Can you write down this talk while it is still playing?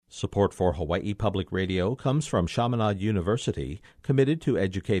Support for Hawaii Public Radio comes from Chaminade University, committed to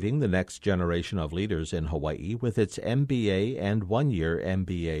educating the next generation of leaders in Hawaii with its MBA and one-year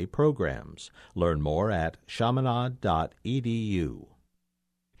MBA programs. Learn more at chaminade.edu.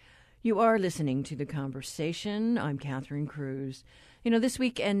 You are listening to The Conversation. I'm Catherine Cruz. This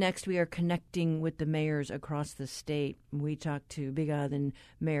week and next we are connecting with the mayors across the state. We talked to Big Island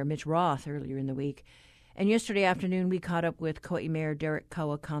Mayor Mitch Roth earlier in the week. And yesterday afternoon, we caught up with Kauaʻi Mayor Derek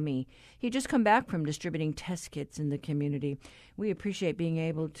Kauaʻi. He'd just come back from distributing test kits in the community. We appreciate being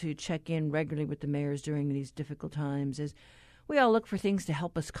able to check in regularly with the mayors during these difficult times as we all look for things to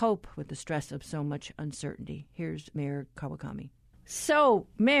help us cope with the stress of so much uncertainty. Here's Mayor Kauaʻi. So,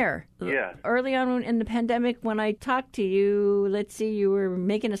 Mayor, early on in the pandemic, when I talked to you, you were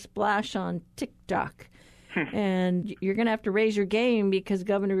making a splash on TikTok. And you're going to have to raise your game because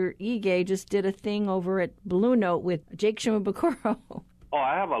Governor Ige just did a thing over at Blue Note with Jake Shimabukuro. Oh,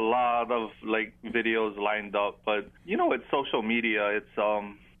 I have a lot of videos lined up, but with social media, it's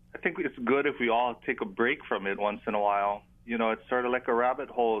I think it's good if we all take a break from it once in a while. It's sort of like a rabbit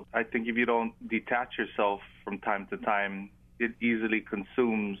hole. I think if you don't detach yourself from time to time, it easily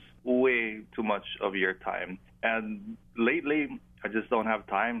consumes way too much of your time. And lately, I just don't have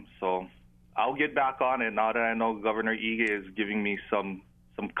time, so I'll get back on it now that I know Governor Ige is giving me some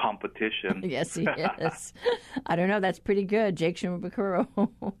competition. Yes, he is. I don't know. That's pretty good, Jake Shimabukuro.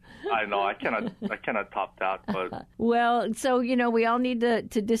 I know. I cannot top that. But well, so we all need to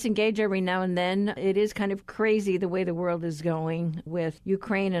disengage every now and then. It is kind of crazy the way the world is going with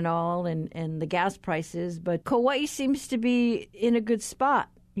Ukraine and all, and the gas prices. But Kauaʻi seems to be in a good spot.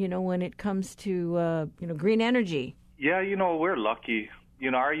 When it comes to green energy. Yeah, we're lucky.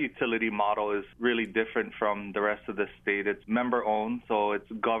 Our utility model is really different from the rest of the state. It's member-owned, so it's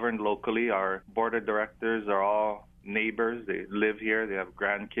governed locally. Our board of directors are all neighbors. They live here. They have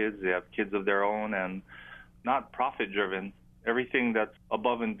grandkids. They have kids of their own, and not profit-driven. Everything that's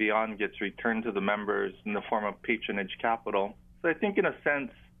above and beyond gets returned to the members in the form of patronage capital. So I think, in a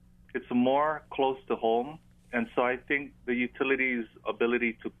sense, it's more close to home. And so I think the utility's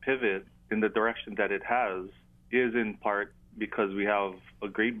ability to pivot in the direction that it has is in part because we have a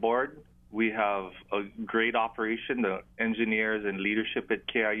great board, we have a great operation. The engineers and leadership at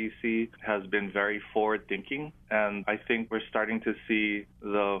KIUC has been very forward-thinking, and I think we're starting to see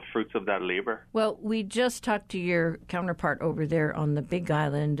the fruits of that labor. Well, we just talked to your counterpart over there on the Big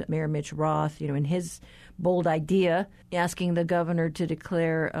Island, Mayor Mitch Roth, in his bold idea, asking the governor to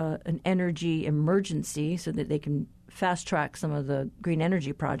declare an energy emergency so that they can fast-track some of the green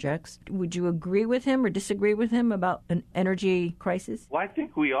energy projects. Would you agree with him or disagree with him about an energy crisis? Well, I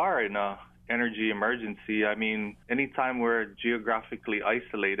think we are in an energy emergency. I mean, anytime we're geographically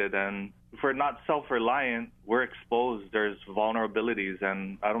isolated and if we're not self-reliant, we're exposed. There's vulnerabilities,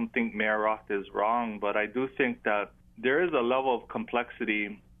 and I don't think Mayor Roth is wrong, but I do think that there is a level of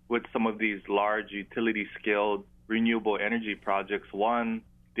complexity with some of these large utility-scaled renewable energy projects. One,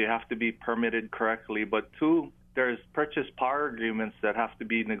 they have to be permitted correctly, but two, there's purchase power agreements that have to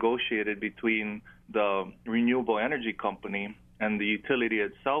be negotiated between the renewable energy company and the utility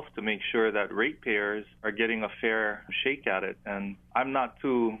itself to make sure that ratepayers are getting a fair shake at it. And I'm not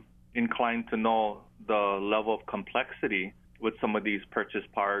too inclined to know the level of complexity with some of these purchase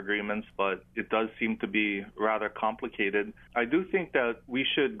power agreements, but it does seem to be rather complicated. I do think that we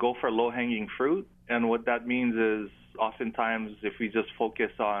should go for low-hanging fruit, and what that means is oftentimes, if we just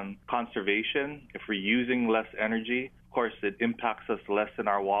focus on conservation, if we're using less energy, of course, it impacts us less in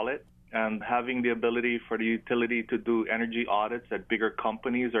our wallet. And having the ability for the utility to do energy audits at bigger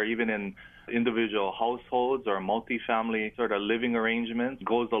companies or even in individual households or multifamily sort of living arrangements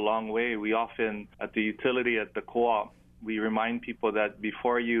goes a long way. We often, at the utility, at the co-op, we remind people that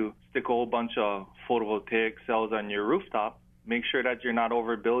before you stick a whole bunch of photovoltaic cells on your rooftop, make sure that you're not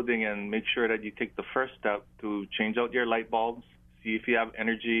overbuilding and make sure that you take the first step to change out your light bulbs, see if you have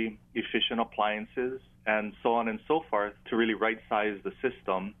energy efficient appliances, and so on and so forth to really right-size the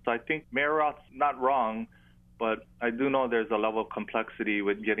system. So I think Mayor Roth's not wrong, but I do know there's a level of complexity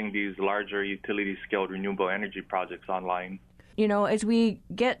with getting these larger utility-scaled renewable energy projects online. As we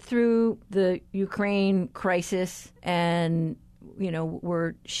get through the Ukraine crisis and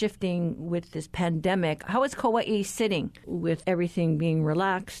we're shifting with this pandemic. How is Kauaʻi sitting with everything being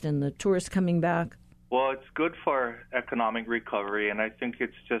relaxed and the tourists coming back? Well, it's good for economic recovery, and I think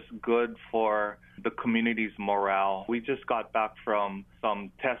it's just good for the community's morale. We just got back from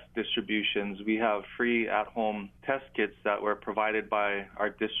some test distributions. We have free at-home test kits that were provided by our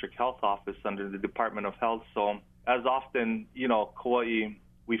district health office under the Department of Health. So as often, Kauaʻi,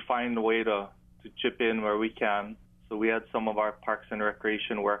 we find a way to chip in where we can. So we had some of our parks and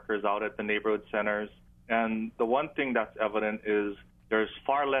recreation workers out at the neighborhood centers. And the one thing that's evident is there's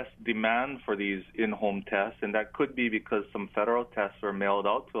far less demand for these in-home tests, and that could be because some federal tests were mailed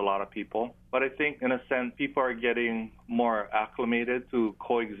out to a lot of people. But I think, in a sense, people are getting more acclimated to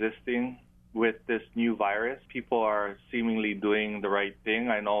coexisting with this new virus. People are seemingly doing the right thing.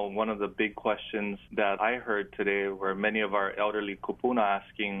 I know one of the big questions that I heard today were many of our elderly kupuna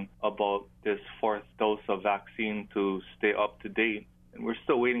asking about this fourth dose of vaccine to stay up to date. And we're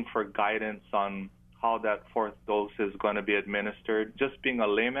still waiting for guidance on how that fourth dose is going to be administered. Just being a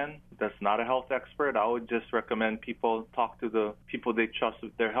layman that's not a health expert, I would just recommend people talk to the people they trust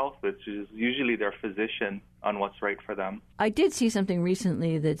with their health, which is usually their physician, on what's right for them. I did see something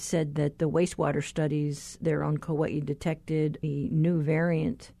recently that said that the wastewater studies there on Kauaʻi detected a new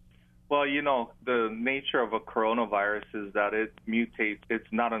variant. Well, the nature of a coronavirus is that it mutates. It's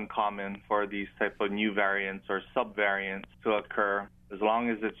not uncommon for these type of new variants or subvariants to occur, as long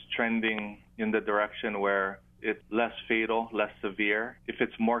as it's trending in the direction where it's less fatal, less severe. If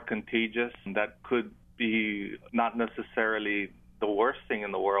it's more contagious, that could be not necessarily the worst thing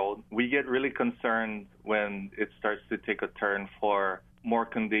in the world. We get really concerned when it starts to take a turn for more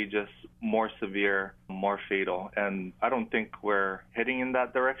contagious, more severe, more fatal. And I don't think we're heading in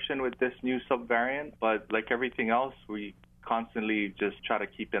that direction with this new subvariant. But like everything else, we constantly just try to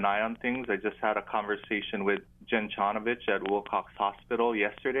keep an eye on things. I just had a conversation with Jen Chanovich at Wilcox Hospital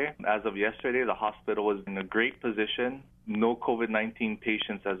yesterday. As of yesterday, the hospital was in a great position. No COVID-19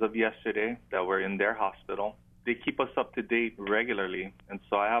 patients as of yesterday that were in their hospital. They keep us up to date regularly. And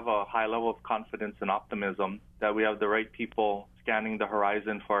so I have a high level of confidence and optimism that we have the right people scanning the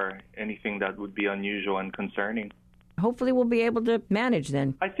horizon for anything that would be unusual and concerning. Hopefully we'll be able to manage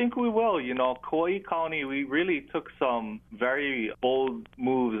then. I think we will. Kauaʻi County, we really took some very bold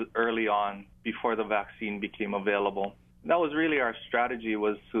moves early on before the vaccine became available. That was really our strategy,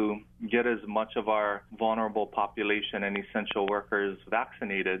 was to get as much of our vulnerable population and essential workers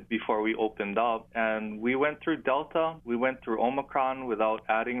vaccinated before we opened up. And we went through Delta, we went through Omicron without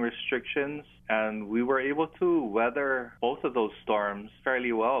adding restrictions, and we were able to weather both of those storms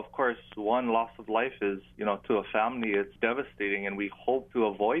fairly well. Of course, one loss of life is, to a family, it's devastating, and we hope to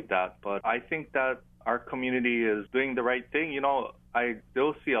avoid that. But I think that our community is doing the right thing. I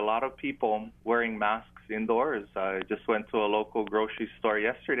still see a lot of people wearing masks indoors. I just went to a local grocery store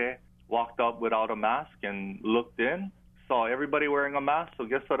yesterday, walked up without a mask and looked in, saw everybody wearing a mask. So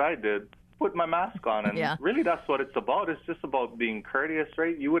guess what I did? Put my mask on. And Really, that's what it's about. It's just about being courteous,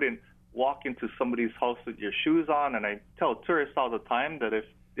 right? You wouldn't walk into somebody's house with your shoes on. And I tell tourists all the time that if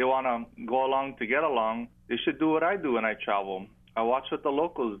they want to go along to get along, they should do what I do when I travel. I watch what the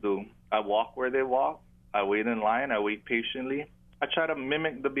locals do. I walk where they walk. I wait in line. I wait patiently. I try to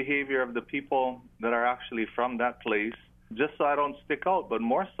mimic the behavior of the people that are actually from that place, just so I don't stick out. But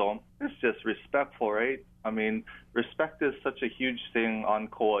more so, it's just respectful, right? I mean, respect is such a huge thing on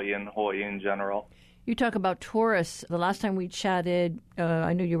Kauaʻi and Hawaii in general. You talk about tourists. The last time we chatted,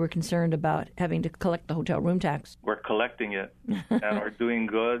 I knew you were concerned about having to collect the hotel room tax. We're collecting it, and we're doing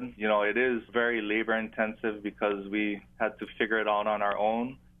good. It is very labor-intensive because we had to figure it out on our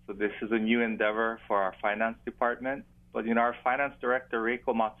own. So this is a new endeavor for our finance department. But, our finance director,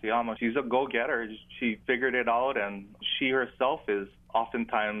 Reiko Matsuyama, she's a go-getter. She figured it out, and she herself is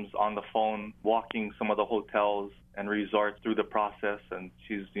oftentimes on the phone walking some of the hotels and resorts through the process. And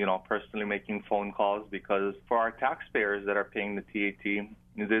she's, personally making phone calls because for our taxpayers that are paying the TAT,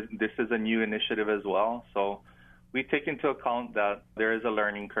 this is a new initiative as well. So we take into account that there is a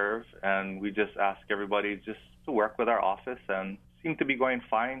learning curve, and we just ask everybody just to work with our office, and seem to be going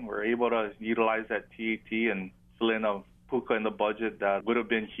fine. We're able to utilize that TAT and in a puka in the budget that would have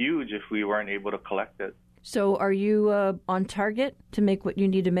been huge if we weren't able to collect it. So are you on target to make what you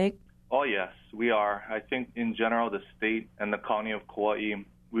need to make? Oh, yes, we are. I think in general, the state and the county of Kauaʻi,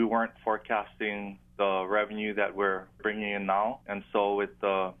 we weren't forecasting the revenue that we're bringing in now. And so with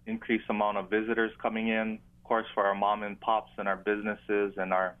the increased amount of visitors coming in, of course, for our mom and pops and our businesses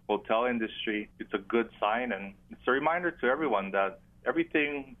and our hotel industry, it's a good sign. And it's a reminder to everyone that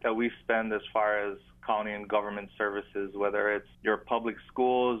everything that we spend as far as county and government services, whether it's your public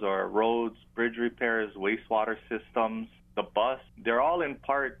schools or roads, bridge repairs, wastewater systems, the bus, they're all in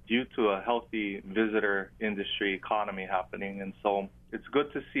part due to a healthy visitor industry economy happening. And so it's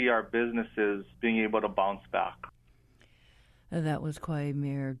good to see our businesses being able to bounce back. That was Kauaʻi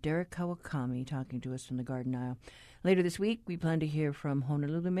Mayor Derek Kawakami talking to us from the Garden Isle. Later this week, we plan to hear from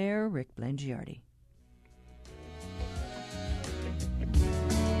Honolulu Mayor Rick Blangiardi.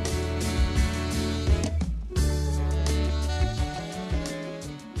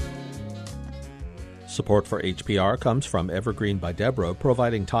 Support for HPR comes from Evergreen by Deborah,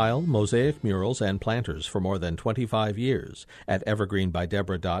 providing tile, mosaic murals, and planters for more than 25 years. At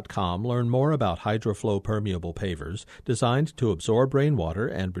evergreenbydeborah.com, learn more about HydroFlow permeable pavers designed to absorb rainwater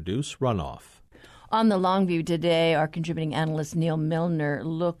and reduce runoff. On the Longview today, our contributing analyst Neil Milner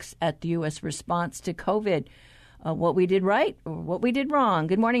looks at the U.S. response to COVID. What we did right or what we did wrong.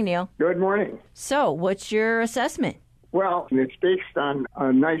 Good morning, Neil. Good morning. So, what's your assessment? Well, it's based on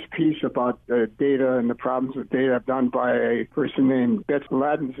a nice piece about the data and the problems with data done by a person named Betsy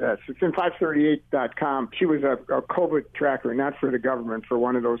Ladenzes. It's in 538.com. She was a COVID tracker, not for the government, for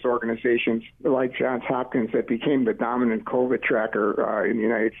one of those organizations like Johns Hopkins that became the dominant COVID tracker in the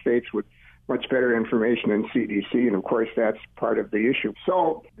United States with much better information than CDC, and of course that's part of the issue.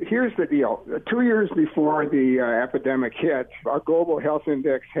 So here's the deal. 2 years before the epidemic hit, our global health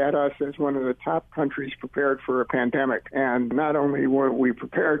index had us as one of the top countries prepared for a pandemic. And not only were we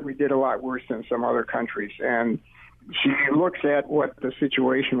prepared, we did a lot worse than some other countries. And she looks at what the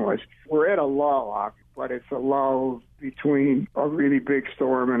situation was. We're at a lull, but it's a lull between a really big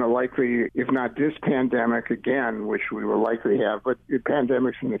storm and a likely, if not this pandemic again, which we will likely have, but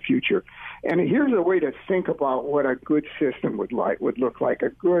pandemics in the future. And here's a way to think about what a good system would look like. A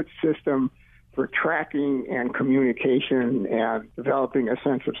good system for tracking and communication and developing a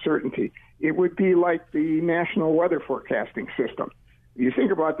sense of certainty. It would be like the national weather forecasting system. You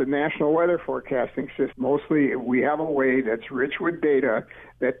think about the national weather forecasting system, mostly we have a way that's rich with data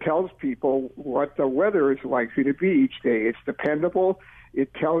that tells people what the weather is likely to be each day. It's dependable.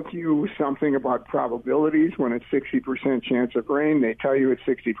 It tells you something about probabilities. When it's 60% chance of rain, they tell you it's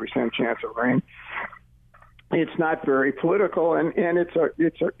 60% chance of rain. It's not very political, and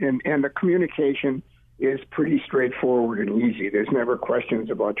the communication is pretty straightforward and easy. There's never questions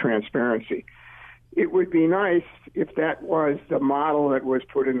about transparency. It would be nice if that was the model that was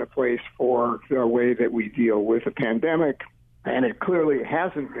put into place for the way that we deal with a pandemic, and it clearly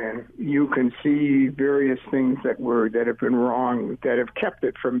hasn't been. You can see various things that have been wrong, that have kept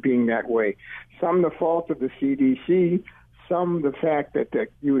it from being that way. Some the fault of the CDC, some the fact that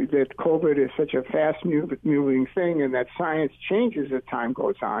COVID is such a fast-moving thing and that science changes as time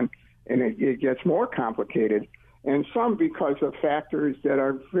goes on, and it gets more complicated. And some because of factors that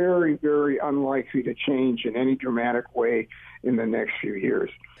are very, very unlikely to change in any dramatic way in the next few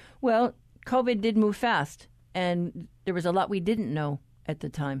years. Well, COVID did move fast, and there was a lot we didn't know at the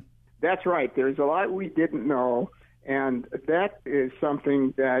time. That's right. There's a lot we didn't know, and that is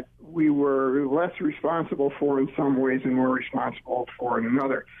something that we were less responsible for in some ways and more responsible for in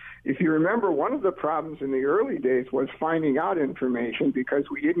another. If you remember, one of the problems in the early days was finding out information because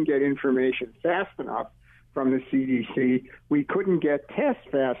we didn't get information fast enough from the CDC. We couldn't get tests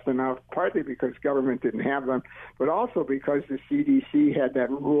fast enough, partly because government didn't have them, but also because the CDC had that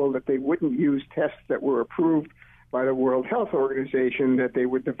rule that they wouldn't use tests that were approved by the World Health Organization, that they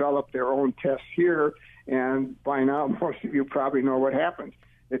would develop their own tests here, and by now most of you probably know what happened.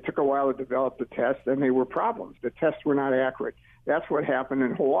 It took a while to develop the tests, and they were problems. The tests were not accurate. That's what happened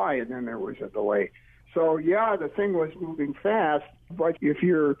in Hawaii, and then there was a delay. So, yeah, the thing was moving fast, but if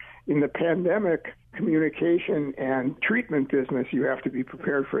you're in the pandemic communication and treatment business, you have to be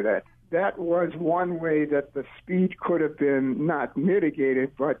prepared for that. That was one way that the speed could have been not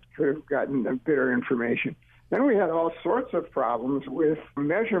mitigated, but could have gotten a better information. Then we had all sorts of problems with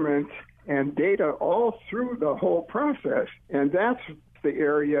measurement and data all through the whole process, and that's the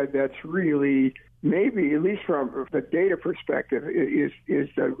area that's really, maybe, at least from the data perspective, is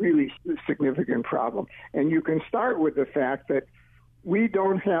a really significant problem. And you can start with the fact that we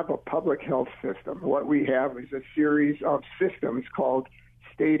don't have a public health system. What we have is a series of systems called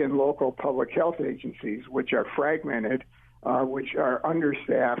state and local public health agencies, which are fragmented, which are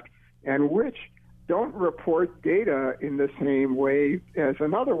understaffed, and which don't report data in the same way as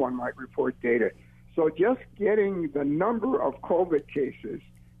another one might report data. So just getting the number of COVID cases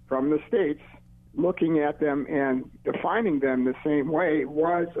from the states, looking at them and defining them the same way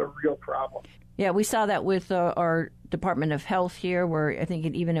was a real problem. Yeah, we saw that with our Department of Health here, where I think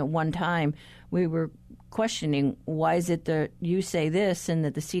even at one time we were questioning, why is it that you say this and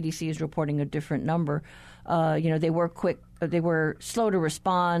that the CDC is reporting a different number? They were quick, they were slow to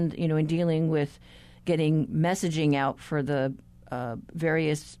respond, in dealing with getting messaging out for the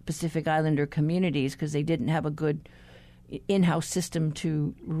various Pacific Islander communities because they didn't have a good in-house system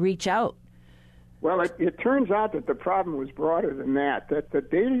to reach out. Well, it turns out that the problem was broader than that the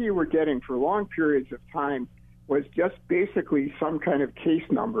data you were getting for long periods of time was just basically some kind of case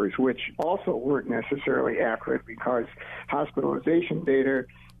numbers, which also weren't necessarily accurate because hospitalization data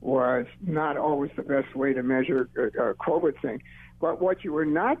was not always the best way to measure a COVID thing. But what you were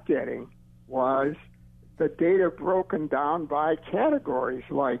not getting was the data broken down by categories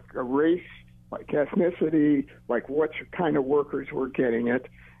like race, like ethnicity, like what kind of workers were getting it.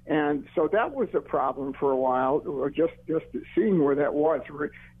 And so that was a problem for a while, just seeing where that was.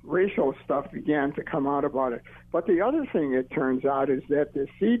 Racial stuff began to come out about it. But the other thing it turns out is that the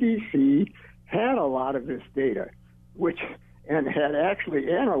CDC had a lot of this data, and had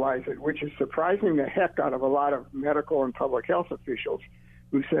actually analyzed it, which is surprising the heck out of a lot of medical and public health officials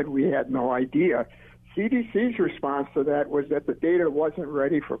who said we had no idea. CDC's response to that was that the data wasn't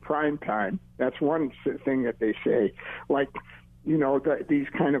ready for prime time. That's one thing that they say. Like, these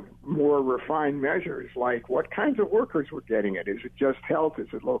kind of more refined measures, like what kinds of workers were getting it. Is it just health? Is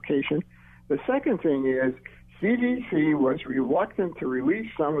it location? The second thing is CDC was reluctant to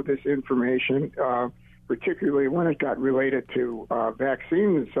release some of this information, particularly when it got related to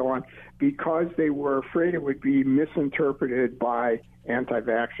vaccines and so on, because they were afraid it would be misinterpreted by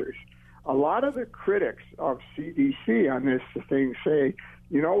anti-vaxxers. A lot of the critics of CDC on this thing say,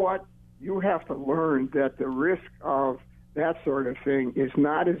 you know what, you have to learn that the risk of that sort of thing is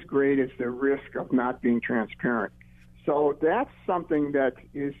not as great as the risk of not being transparent. So that's something that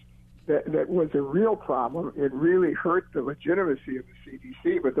was a real problem. It really hurt the legitimacy of the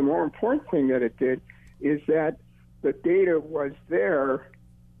CDC, but the more important thing that it did is that the data was there,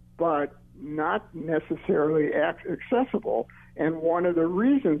 but not necessarily accessible. And one of the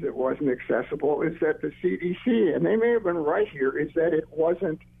reasons it wasn't accessible is that the CDC, and they may have been right here, is that it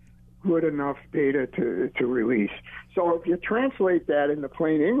wasn't good enough data to release. So if you translate that into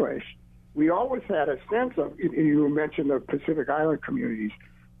plain English, we always had a sense of, you mentioned the Pacific Island communities,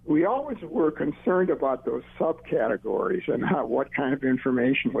 we always were concerned about those subcategories and what kind of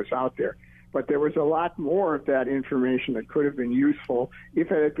information was out there. But there was a lot more of that information that could have been useful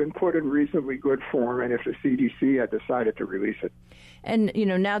if it had been put in reasonably good form and if the CDC had decided to release it. And,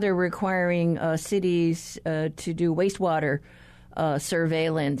 now they're requiring cities to do wastewater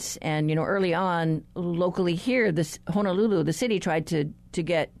surveillance. And, early on, locally here, Honolulu, the city tried to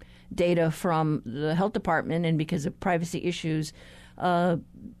get data from the health department, and because of privacy issues,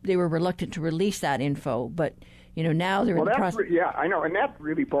 they were reluctant to release that info. But now they're in the process. Yeah, I know, and that's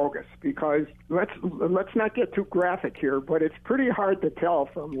really bogus because let's not get too graphic here, but it's pretty hard to tell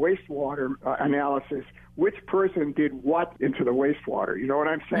from wastewater analysis which person did what into the wastewater. You know what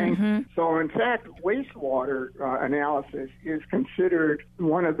I'm saying? Mm-hmm. So, in fact, wastewater analysis is considered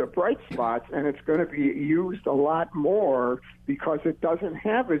one of the bright spots, and it's going to be used a lot more because it doesn't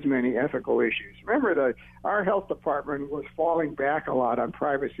have as many ethical issues. Remember, our health department was falling back a lot on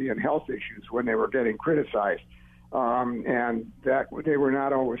privacy and health issues when they were getting criticized, and that they were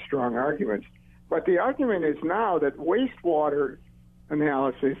not always strong arguments. But the argument is now that wastewater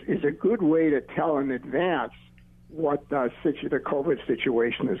analysis is a good way to tell in advance what the COVID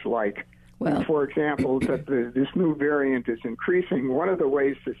situation is like. Well, for example, that this new variant is increasing. One of the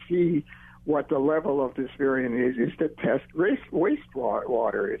ways to see what the level of this variant is to test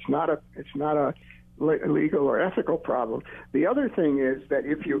wastewater. It's not a legal or ethical problem. The other thing is that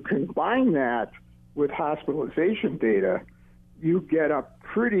if you combine that with hospitalization data, you get a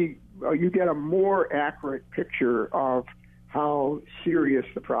more accurate picture of how serious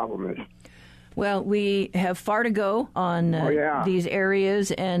the problem is. Well, we have far to go on these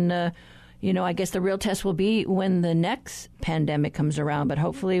areas, and I guess the real test will be when the next pandemic comes around, but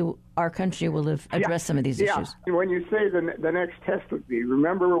hopefully our country will have addressed some of these issues. When you say the next test would be,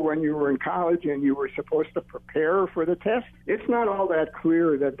 remember when you were in college and you were supposed to prepare for the test? It's not all that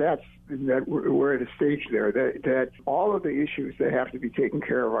clear that we're at a stage there, that all of the issues that have to be taken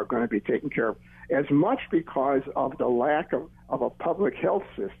care of are going to be taken care of, as much because of the lack of a public health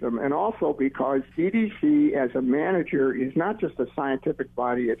system, and also because CDC as a manager is not just a scientific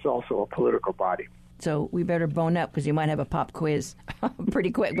body, it's also a political body. So we better bone up because you might have a pop quiz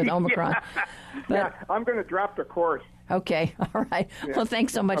pretty quick with Omicron. But, I'm going to drop the course. Okay, all right. Yeah. Well,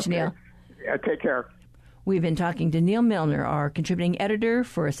 thanks so much, Neil. Yeah, take care. We've been talking to Neil Milner, our contributing editor,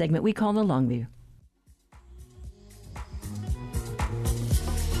 for a segment we call The Long View.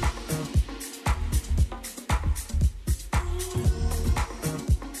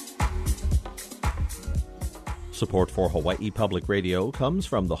 Support for Hawaii Public Radio comes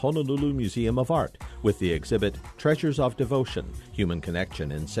from the Honolulu Museum of Art with the exhibit Treasures of Devotion, Human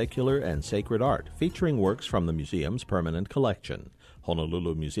Connection in Secular and Sacred Art, featuring works from the museum's permanent collection.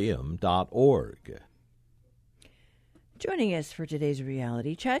 honolulumuseum.org. Joining us for today's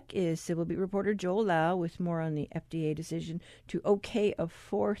reality check is Civil Beat reporter Joel Lau with more on the FDA decision to okay a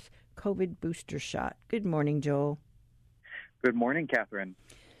fourth COVID booster shot. Good morning, Joel. Good morning, Catherine.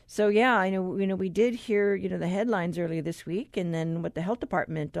 So, I know we did hear, the headlines earlier this week, and then what the health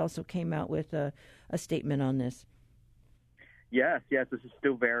department also came out with a a statement on this. Yes, this is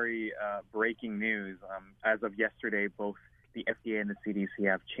still very breaking news. As of yesterday, both the FDA and the CDC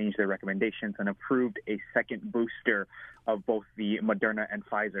have changed their recommendations and approved a second booster of both the Moderna and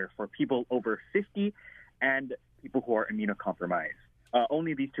Pfizer for people over 50 and people who are immunocompromised.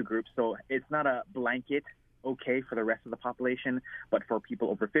 Only these two groups, so it's not a blanket okay for the rest of the population, but for people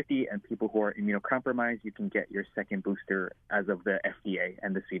over 50 and people who are immunocompromised, you can get your second booster as of the FDA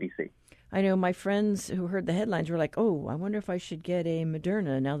and the CDC. I know my friends who heard the headlines were like, oh, I wonder if I should get a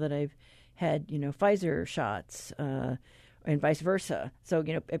Moderna now that I've had, Pfizer shots and vice versa. So,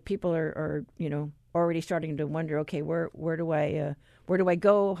 people are already starting to wonder, okay, where do I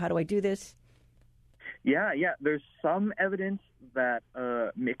go? How do I do this? Yeah. There's some evidence that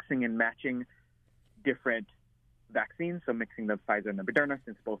mixing and matching different vaccines, so mixing the Pfizer and the Moderna,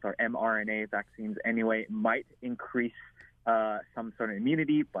 since both are mRNA vaccines anyway, might increase some sort of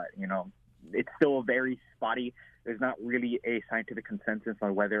immunity, but, it's still very spotty. There's not really a scientific consensus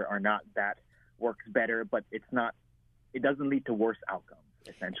on whether or not that works better, but it doesn't lead to worse outcomes,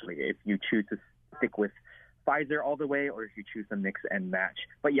 essentially, if you choose to stick with Pfizer all the way or if you choose to mix and match.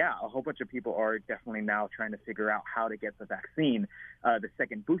 But yeah, a whole bunch of people are definitely now trying to figure out how to get the vaccine, the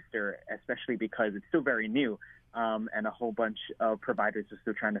second booster, especially because it's still very new, and a whole bunch of providers are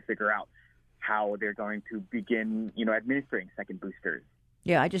still trying to figure out how they're going to begin, administering second boosters.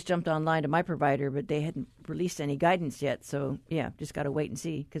 Yeah, I just jumped online to my provider, but they hadn't released any guidance yet. So, yeah, just got to wait and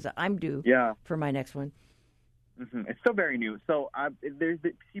see because I'm due for my next one. Mm-hmm. It's still very new. So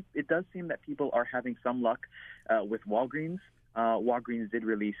it does seem that people are having some luck with Walgreens. Walgreens did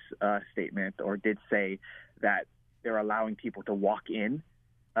release a statement or did say that they're allowing people to walk in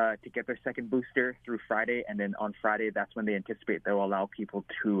to get their second booster through Friday. And then on Friday, that's when they anticipate they'll allow people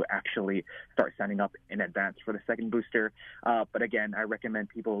to actually start signing up in advance for the second booster. But again, I recommend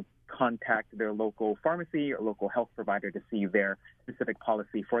people contact their local pharmacy or local health provider to see their specific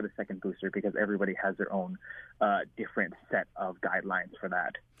policy for the second booster because everybody has their own different set of guidelines for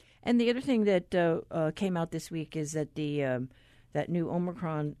that. And the other thing that came out this week is that that new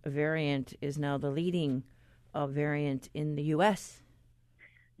Omicron variant is now the leading variant in the U.S.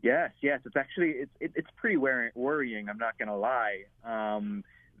 Yes. It's actually it's pretty worrying. I'm not going to lie.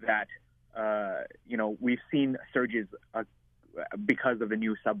 That we've seen surges because of the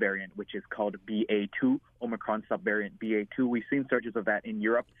new subvariant, which is called BA2, Omicron subvariant BA2. We've seen surges of that in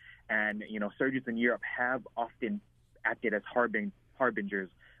Europe, and surges in Europe have often acted as harbingers,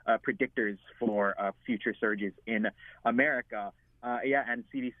 predictors for future surges in America. And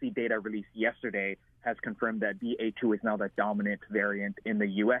CDC data released yesterday has confirmed that BA2 is now the dominant variant in the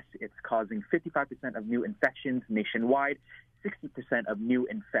U.S. It's causing 55% of new infections nationwide, 60% of new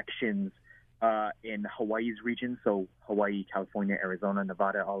infections in Hawaii's region, so Hawaii, California, Arizona,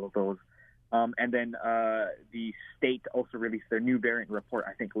 Nevada, all of those. And then the state also released their new variant report,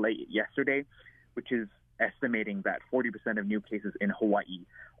 I think, late yesterday, which is estimating that 40% of new cases in Hawaii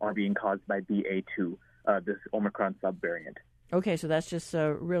are being caused by BA2, this Omicron subvariant. Okay, so that's just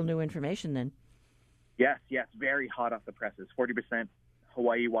real new information then. Yes, very hot off the presses. 40%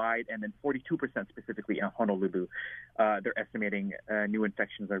 Hawaii-wide, and then 42% specifically in Honolulu. They're estimating new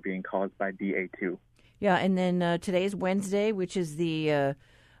infections are being caused by BA2. Yeah, and then today is Wednesday, which is the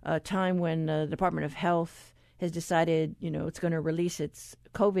time when the Department of Health has decided, it's going to release its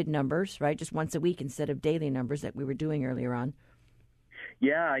COVID numbers, right, just once a week instead of daily numbers that we were doing earlier on.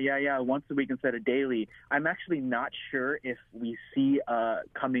 Yeah. Once a week instead of daily. I'm actually not sure if we see a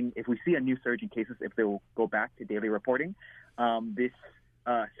new surge in cases, if they will go back to daily reporting. This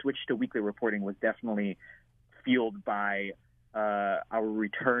switch to weekly reporting was definitely fueled by our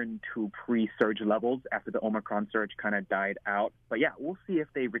return to pre-surge levels after the Omicron surge kind of died out. But yeah, we'll see if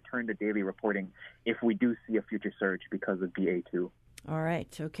they return to daily reporting if we do see a future surge because of BA2. All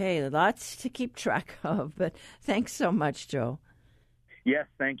right. Okay. Lots to keep track of. But thanks so much, Joe. Yes,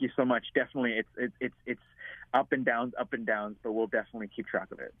 thank you so much. Definitely, it's up and downs, but we'll definitely keep track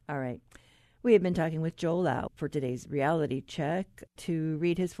of it. All right. We have been talking with Joe Lau for today's reality check. To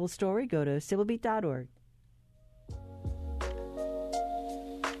read his full story, go to civilbeat.org.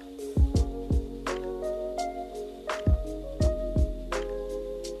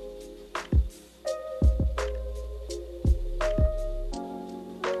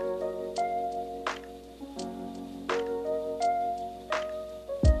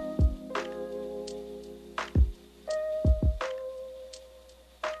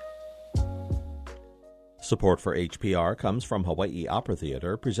 Support for HPR comes from Hawaii Opera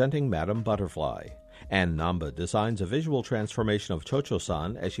Theater presenting Madame Butterfly. And Namba designs a visual transformation of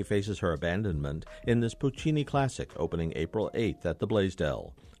Cho-Cho-san as she faces her abandonment in this Puccini classic opening April 8th at the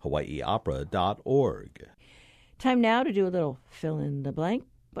Blaisdell. HawaiiOpera.org. Time now to do a little fill-in-the-blank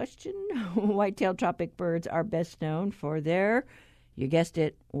question. White-tailed tropic birds are best known for their, you guessed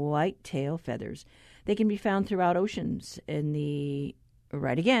it, white-tail feathers. They can be found throughout oceans in the,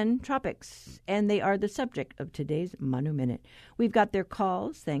 right again, tropics, and they are the subject of today's Manu Minute. We've got their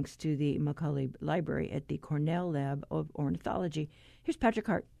calls thanks to the Macaulay Library at the Cornell Lab of Ornithology. Here's Patrick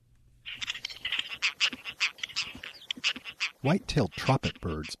Hart. White-tailed tropic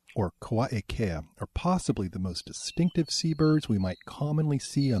birds, or Kauaʻi, are possibly the most distinctive seabirds we might commonly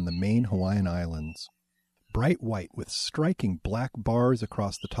see on the main Hawaiian Islands. Bright white with striking black bars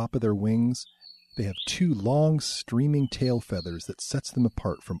across the top of their wings, they have two long, streaming tail feathers that sets them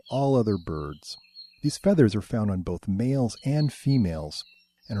apart from all other birds. These feathers are found on both males and females,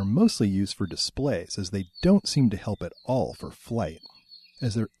 and are mostly used for displays, as they don't seem to help at all for flight.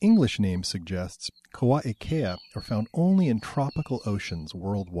 As their English name suggests, Kauaʻi are found only in tropical oceans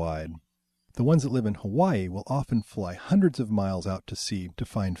worldwide. The ones that live in Hawaii will often fly hundreds of miles out to sea to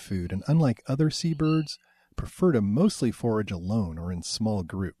find food, and unlike other seabirds, prefer to mostly forage alone or in small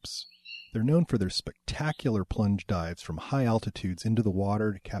groups. They're known for their spectacular plunge dives from high altitudes into the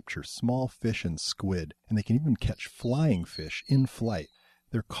water to capture small fish and squid, and they can even catch flying fish in flight.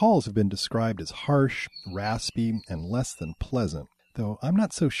 Their calls have been described as harsh, raspy, and less than pleasant, though I'm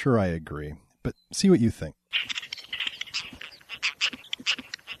not so sure I agree. But see what you think.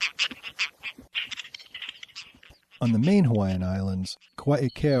 On the main Hawaiian Islands,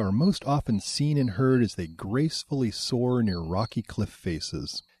 Kauaʻi are most often seen and heard as they gracefully soar near rocky cliff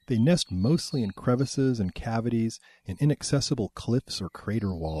faces. They nest mostly in crevices and cavities in inaccessible cliffs or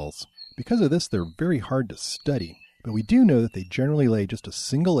crater walls. Because of this, they're very hard to study, but we do know that they generally lay just a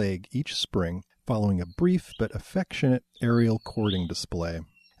single egg each spring, following a brief but affectionate aerial courting display.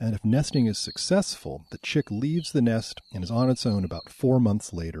 And if nesting is successful, the chick leaves the nest and is on its own about 4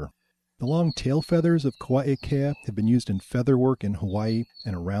 months later. The long tail feathers of Kauaʻi have been used in featherwork in Hawaii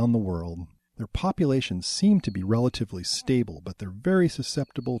and around the world. Their populations seem to be relatively stable, but they're very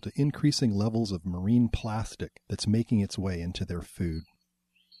susceptible to increasing levels of marine plastic that's making its way into their food.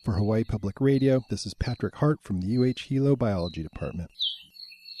 For Hawaii Public Radio, this is Patrick Hart from the UH Hilo Biology Department.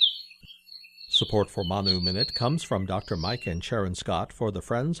 Support for Manu Minute comes from Dr. Mike and Sharon Scott for the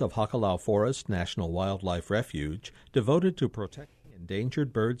Friends of Hakalau Forest National Wildlife Refuge, devoted to protecting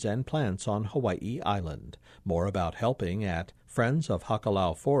endangered birds and plants on Hawaii Island. More about helping at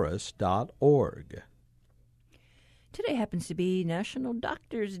friendsofhakalauforest.org. Today happens to be National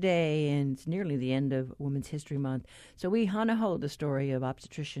Doctors Day, and it's nearly the end of Women's History Month. So we hana-ho the story of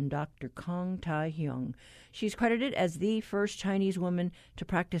obstetrician Dr. Kong Tai-hyung. She's credited as the first Chinese woman to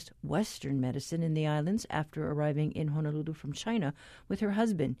practice Western medicine in the islands after arriving in Honolulu from China with her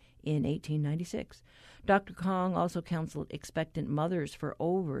husband in 1896. Dr. Kong also counseled expectant mothers for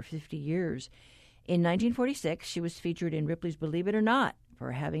over 50 years. In 1946, she was featured in Ripley's Believe It or Not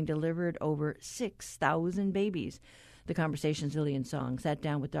for having delivered over 6,000 babies. The Conversation Zillion Song sat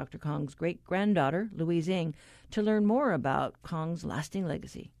down with Dr. Kong's great-granddaughter, Louise Ng, to learn more about Kong's lasting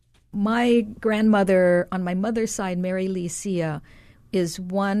legacy. My grandmother, on my mother's side, Mary Lee Sia, is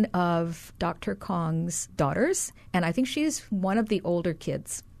one of Dr. Kong's daughters, and I think she's one of the older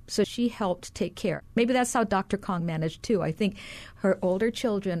kids. So she helped take care. Maybe that's how Dr. Kong managed, too. I think her older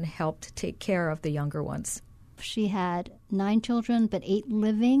children helped take care of the younger ones. She had 9 children, but 8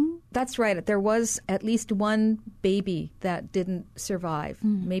 living? That's right. There was at least one baby that didn't survive,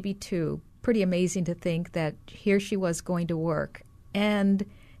 maybe 2. Pretty amazing to think that here she was going to work and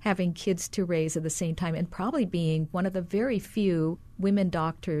having kids to raise at the same time, and probably being one of the very few women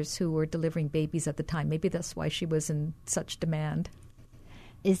doctors who were delivering babies at the time. Maybe that's why she was in such demand.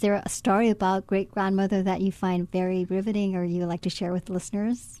 Is there a story about great-grandmother that you find very riveting or you would like to share with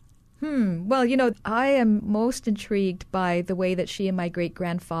listeners? Well, I am most intrigued by the way that she and my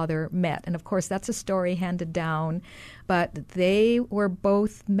great-grandfather met. And, of course, that's a story handed down. But they were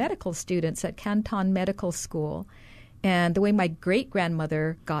both medical students at Canton Medical School. And the way my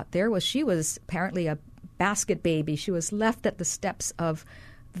great-grandmother got there was she was apparently a basket baby. She was left at the steps of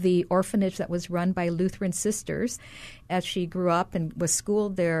the orphanage that was run by Lutheran sisters. As she grew up and was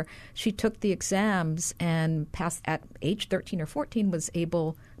schooled there, she took the exams and passed at age 13 or 14, was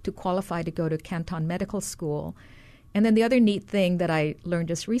able to qualify to go to Canton Medical School. And then the other neat thing that I learned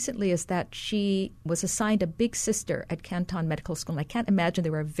just recently is that she was assigned a big sister at Canton Medical School. And I can't imagine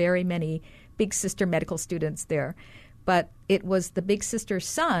there were very many big sister medical students there. But it was the big sister's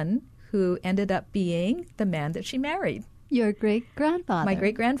son who ended up being the man that she married. Your great-grandfather. My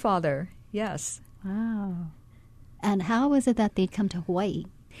great-grandfather, yes. Wow. And how was it that they'd come to Hawaii?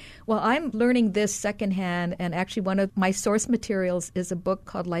 Well, I'm learning this secondhand, and actually one of my source materials is a book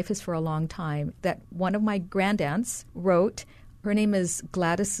called Life is for a Long Time that one of my grandaunts wrote. Her name is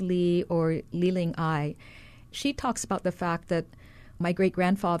Gladys Lee or Li-Ling Ai. She talks about the fact that my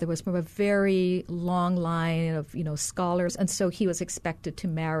great-grandfather was from a very long line of, scholars, and so he was expected to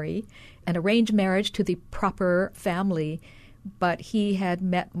marry an arranged marriage to the proper family, but he had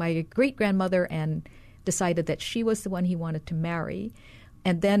met my great-grandmother and decided that she was the one he wanted to marry.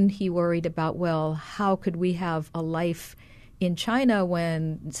 And then he worried about, well, how could we have a life in China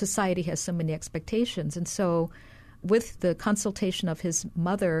when society has so many expectations? And so with the consultation of his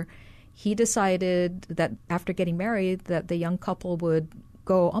mother, he decided that after getting married that the young couple would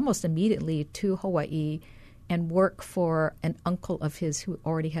go almost immediately to Hawaii and work for an uncle of his who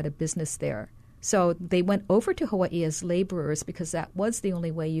already had a business there. So they went over to Hawaii as laborers because that was the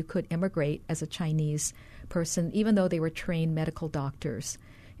only way you could immigrate as a Chinese person, even though they were trained medical doctors.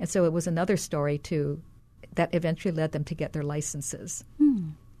 And so it was another story, too, that eventually led them to get their licenses.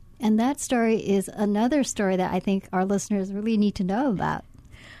 And that story is another story that I think our listeners really need to know about.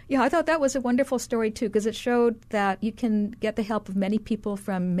 Yeah, I thought that was a wonderful story, too, because it showed that you can get the help of many people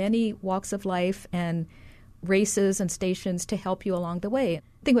from many walks of life and races and stations to help you along the way.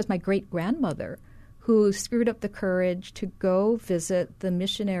 I think it was my great-grandmother who screwed up the courage to go visit the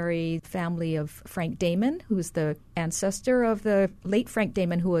missionary family of Frank Damon, who's the ancestor of the late Frank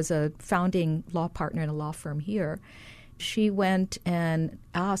Damon, who was a founding law partner in a law firm here. She went and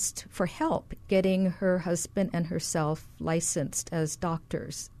asked for help getting her husband and herself licensed as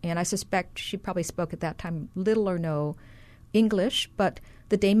doctors. And I suspect she probably spoke at that time little or no English, but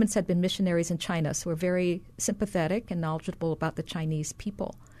the Damons had been missionaries in China, so were very sympathetic and knowledgeable about the Chinese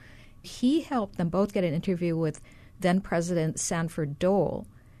people. He helped them both get an interview with then-President Sanford Dole,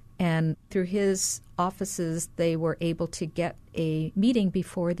 and through his offices, they were able to get a meeting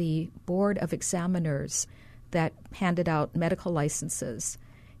before the Board of Examiners that handed out medical licenses,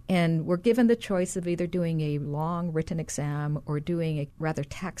 and were given the choice of either doing a long written exam or doing a rather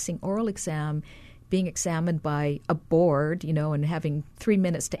taxing oral exam, being examined by a board, and having 3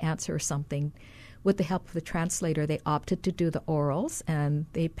 minutes to answer something. With the help of the translator, they opted to do the orals, and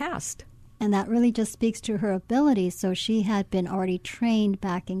they passed. And that really just speaks to her ability. So she had been already trained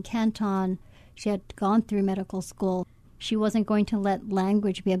back in Canton. She had gone through medical school. She wasn't going to let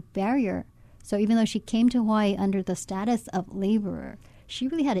language be a barrier. So even though she came to Hawaii under the status of laborer, she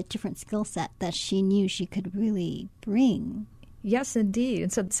really had a different skill set that she knew she could really bring. Yes, indeed.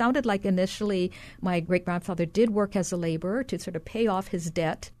 And so it sounded like initially my great-grandfather did work as a laborer to sort of pay off his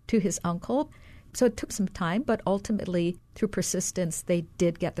debt to his uncle. So it took some time, but ultimately, through persistence, they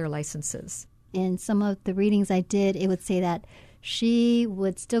did get their licenses. In some of the readings I did, it would say that she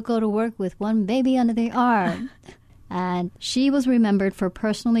would still go to work with one baby under the arm. And she was remembered for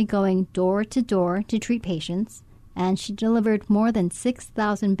personally going door to door to treat patients. And she delivered more than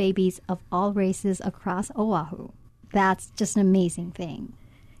 6,000 babies of all races across Oahu. That's just an amazing thing.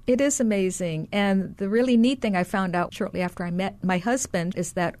 It is amazing. And the really neat thing I found out shortly after I met my husband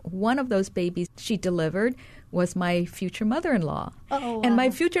is that one of those babies she delivered was my future mother-in-law. Oh, wow. And my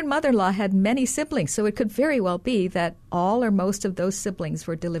future mother-in-law had many siblings, so it could very well be that all or most of those siblings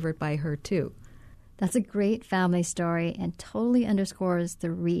were delivered by her, too. That's a great family story and totally underscores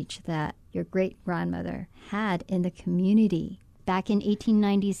the reach that your great-grandmother had in the community. Back in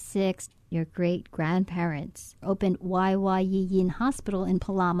 1896, your great-grandparents opened Waiwaieyin Hospital in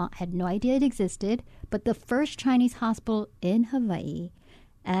Palama. Had no idea it existed, but the first Chinese hospital in Hawaii.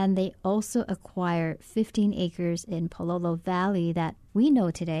 And they also acquired 15 acres in Pololo Valley that we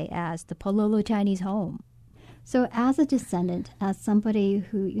know today as the Pololo Chinese Home. So as a descendant, as somebody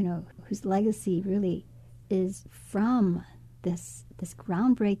who, whose legacy really is from this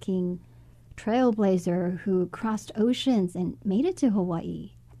groundbreaking trailblazer who crossed oceans and made it to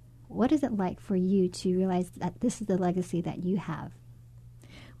Hawaii, what is it like for you to realize that this is the legacy that you have?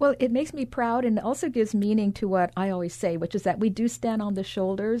 Well, it makes me proud and also gives meaning to what I always say, which is that we do stand on the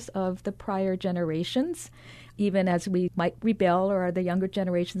shoulders of the prior generations. Even as we might rebel or the younger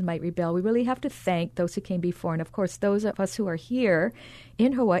generations might rebel, we really have to thank those who came before. And of course, those of us who are here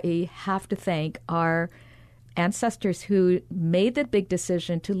in Hawaii have to thank our ancestors who made the big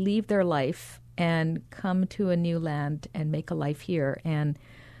decision to leave their life and come to a new land and make a life here. And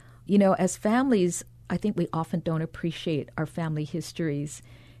as families, I think we often don't appreciate our family histories.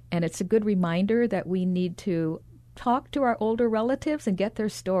 And it's a good reminder that we need to talk to our older relatives and get their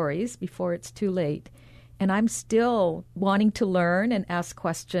stories before it's too late. And I'm still wanting to learn and ask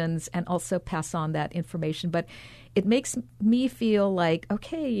questions and also pass on that information. But it makes me feel like,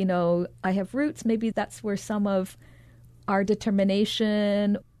 okay, you know, I have roots. Maybe that's where some of our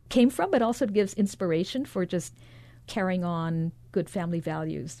determination came from, but also gives inspiration for just carrying on good family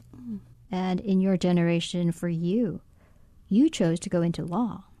values. And in your generation, for you chose to go into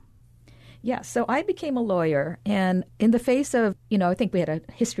law. Yeah, so I became a lawyer, and in the face of, you know, I think we had a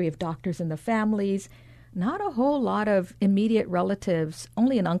history of doctors in the families, not a whole lot of immediate relatives,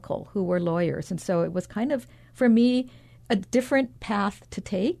 only an uncle who were lawyers. And so it was kind of, for me, a different path to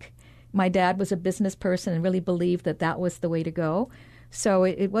take. My dad was a business person and really believed that that was the way to go. So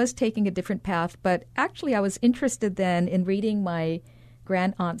it was taking a different path. But actually, I was interested then in reading my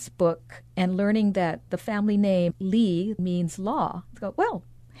grandaunt's book and learning that the family name Lee means law. I go, well,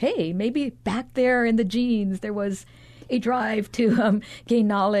 hey, maybe back there in the genes there was a drive to gain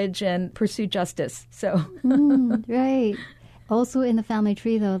knowledge and pursue justice. So Right. Also in the family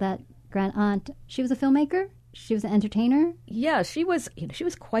tree, though, that grandaunt, she was a filmmaker? She was an entertainer? Yeah, she was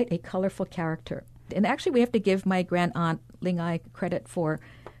quite a colorful character. And actually, we have to give my grandaunt Ling Ai credit for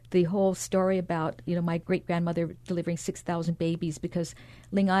the whole story about, you know, my great-grandmother delivering 6,000 babies, because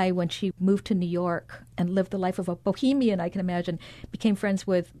Ling Ai, when she moved to New York and lived the life of a bohemian, I can imagine, became friends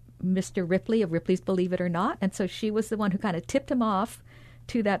with Mr. Ripley of Ripley's Believe It or Not. And so she was the one who kind of tipped him off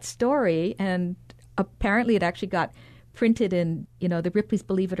to that story. And apparently it actually got printed in, you know, the Ripley's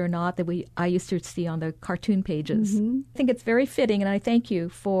Believe It or Not that I used to see on the cartoon pages. Mm-hmm. I think it's very fitting, and I thank you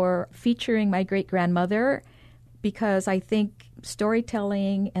for featuring my great-grandmother, because I think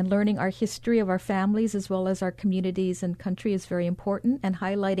storytelling and learning our history of our families as well as our communities and country is very important, and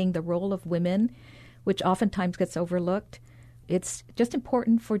highlighting the role of women, which oftentimes gets overlooked. It's just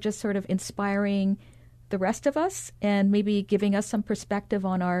important for just sort of inspiring the rest of us and maybe giving us some perspective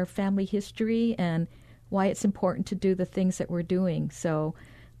on our family history and why it's important to do the things that we're doing. So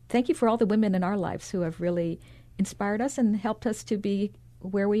thank you for all the women in our lives who have really inspired us and helped us to be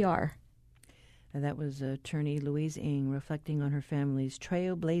where we are. And that was attorney Louise Ng reflecting on her family's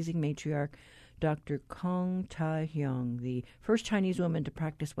trailblazing matriarch, Dr. Kong Tai-hyung, the first Chinese woman to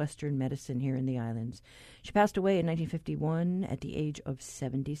practice Western medicine here in the islands. She passed away in 1951 at the age of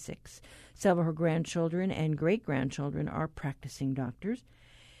 76. Several of her grandchildren and great-grandchildren are practicing doctors.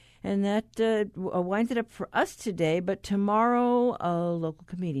 And that winds it up for us today. But tomorrow, a local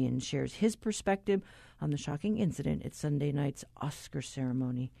comedian shares his perspective on the shocking incident at Sunday night's Oscar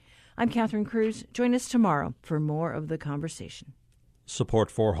ceremony. I'm Catherine Cruz. Join us tomorrow for more of the conversation. Support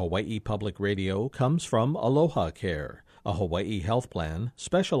for Hawaii Public Radio comes from Aloha Care, a Hawaii health plan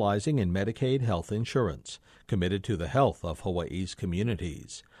specializing in Medicaid health insurance, committed to the health of Hawaii's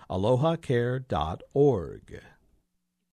communities. AlohaCare.org.